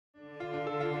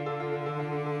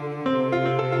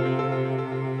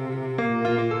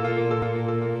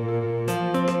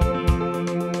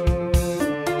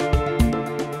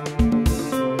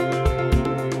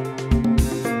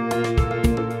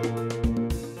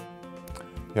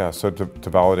Yeah, so to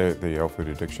validate the Yale Food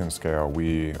Addiction Scale,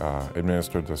 we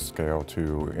administered the scale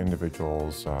to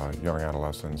individuals, young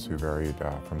adolescents who varied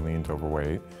from lean to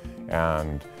overweight,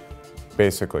 and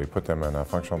basically put them in a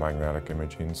functional magnetic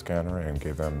imaging scanner and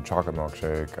gave them chocolate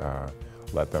milkshake,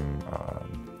 let them,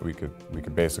 we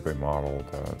could basically model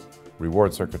the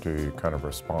reward circuitry kind of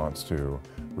response to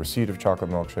receipt of chocolate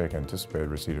milkshake, anticipated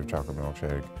receipt of chocolate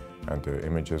milkshake, and to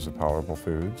images of palatable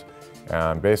foods,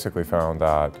 and basically found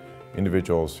that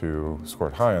individuals who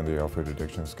scored high on the Yale Food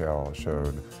Addiction Scale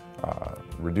showed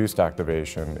reduced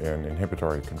activation in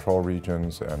inhibitory control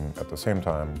regions, and at the same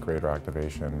time greater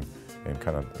activation in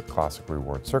kind of the classic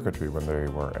reward circuitry when they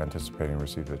were anticipating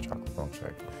receipt of the chocolate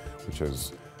milkshake, which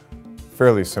is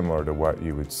fairly similar to what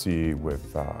you would see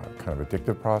with kind of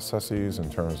addictive processes in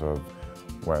terms of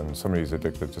when somebody's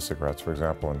addicted to cigarettes, for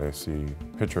example, and they see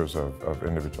pictures of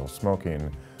individuals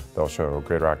smoking, they'll show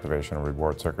greater activation of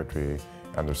reward circuitry,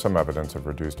 and there's some evidence of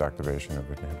reduced activation of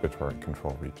inhibitory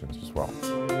control regions as well.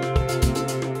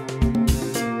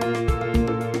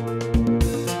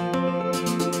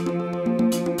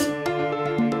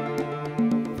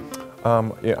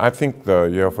 Yeah, I think the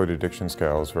Yale Food Addiction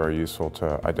Scale is very useful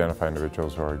to identify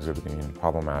individuals who are exhibiting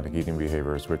problematic eating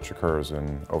behaviors, which occurs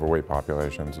in overweight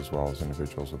populations as well as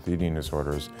individuals with eating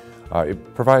disorders.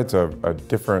 It provides a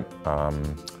different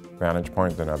vantage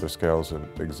point than other scales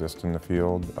that exist in the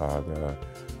field. The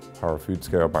Power Food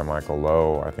Scale by Michael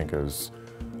Lowe, I think, is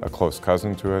a close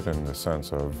cousin to it in the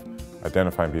sense of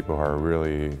identifying people who are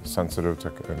really sensitive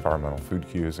to environmental food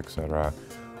cues, etc.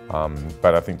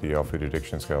 But I think the Yale Food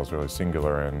Addiction Scale is really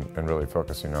singular and really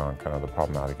focusing on kind of the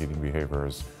problematic eating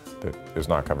behaviors that is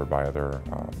not covered by other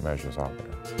measures out there.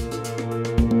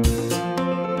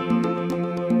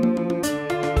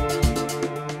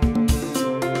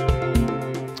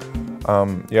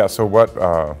 Yeah, so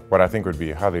what I think would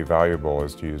be highly valuable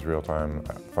is to use real-time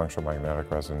functional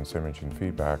magnetic resonance imaging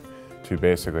feedback to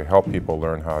basically help people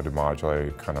learn how to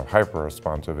modulate kind of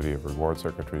hyper-responsivity of reward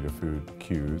circuitry to food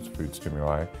cues, food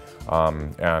stimuli,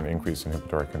 and increase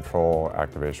inhibitory control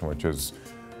activation, which is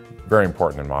very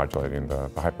important in modulating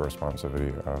the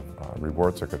hyper-responsivity of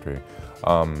reward circuitry.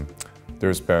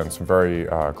 There's been some very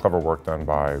clever work done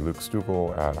by Luke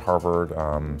Stugel at Harvard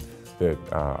that,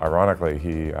 ironically,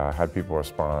 he had people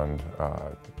respond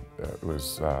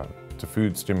to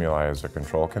food stimuli as a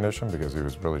control condition because he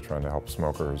was really trying to help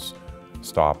smokers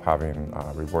stop having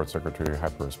reward circuitry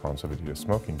hyperresponsivity to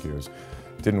smoking cues.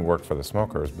 It didn't work for the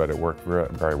smokers, but it worked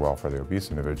very well for the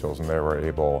obese individuals, and they were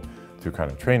able, through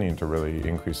kind of training, to really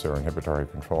increase their inhibitory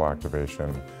control activation,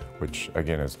 which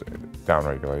again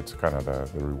downregulates kind of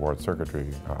the reward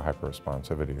circuitry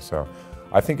hyperresponsivity. So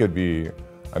I think it'd be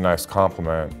a nice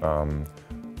complement.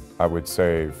 I would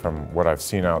say from what I've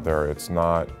seen out there, it's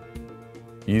not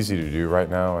easy to do right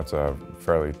now. It's a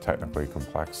fairly technically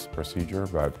complex procedure,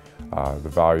 but the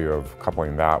value of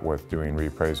coupling that with doing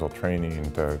reappraisal training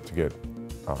to get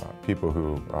people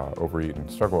who overeat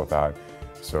and struggle with that.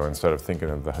 So instead of thinking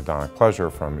of the hedonic pleasure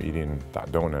from eating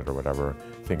that donut or whatever,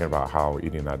 thinking about how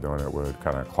eating that donut would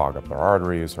kind of clog up their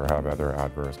arteries or have other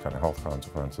adverse kind of health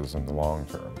consequences in the long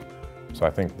term. So I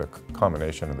think the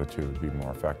combination of the two would be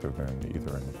more effective than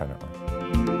either independently.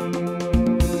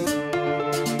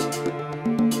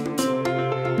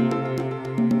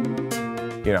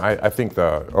 You know, I think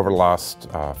over the last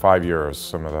 5 years,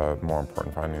 some of the more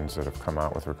important findings that have come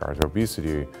out with regard to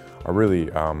obesity are really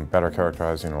better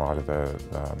characterizing a lot of the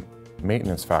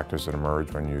maintenance factors that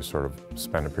emerge when you sort of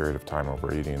spend a period of time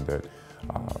overeating. That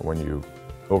when you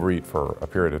overeat for a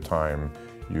period of time,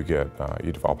 you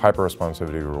develop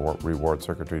hyperresponsivity, reward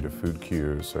circuitry to food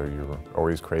cues, so you're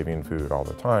always craving food all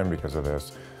the time because of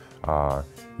this.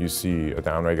 You see a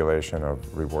downregulation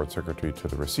of reward circuitry to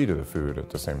the receipt of the food at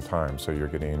the same time, so you're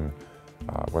getting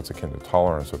what's akin to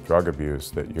tolerance with drug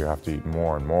abuse, that you have to eat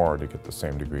more and more to get the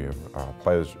same degree of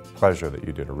pleasure that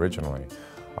you did originally.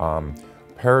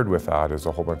 Paired with that is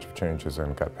a whole bunch of changes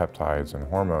in gut peptides and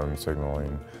hormone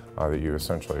signaling that you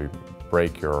essentially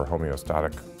break your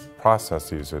homeostatic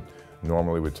processes that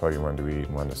normally would tell you when to eat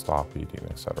and when to stop eating,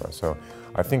 etc. So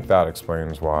I think that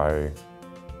explains why,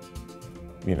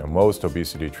 you know, most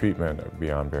obesity treatment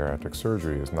beyond bariatric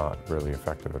surgery is not really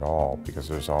effective at all, because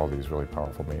there's all these really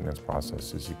powerful maintenance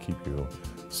processes that keep you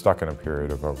stuck in a period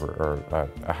of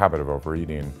a habit of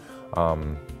overeating.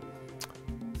 I'm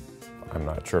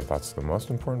not sure if that's the most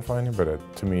important finding,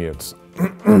 but to me it's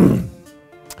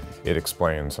it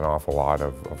explains an awful lot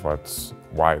of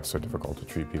why it's so difficult to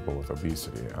treat people with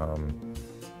obesity.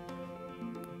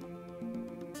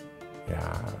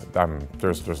 Yeah,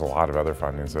 there's a lot of other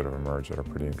findings that have emerged that are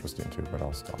pretty interesting too, but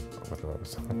I'll stop with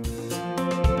those.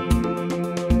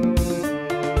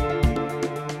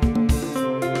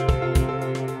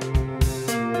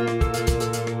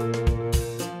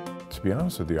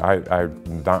 honest with you,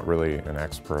 I'm not really an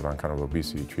expert on kind of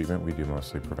obesity treatment. We do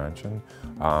mostly prevention.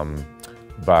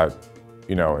 But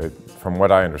you know, from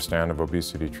what I understand of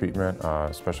obesity treatment,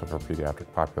 especially for pediatric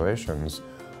populations,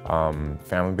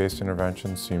 family-based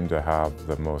interventions seem to have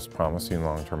the most promising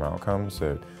long-term outcomes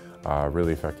at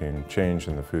really affecting change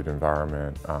in the food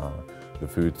environment, the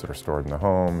foods that are stored in the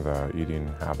home, the eating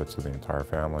habits of the entire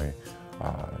family,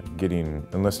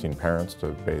 enlisting parents to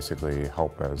basically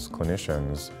help as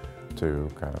clinicians to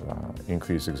kind of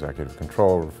increase executive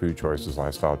control over food choices,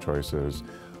 lifestyle choices,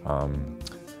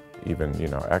 even, you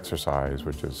know, exercise,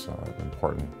 which is an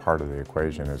important part of the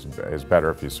equation, is better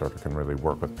if you sort of can really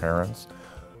work with parents.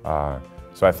 So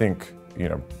I think, you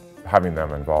know, having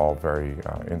them involved very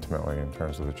intimately in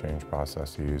terms of the change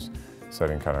processes,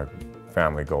 setting kind of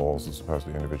family goals as opposed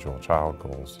to individual child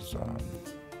goals,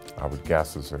 I would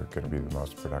guess is going to be the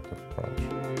most productive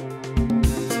approach.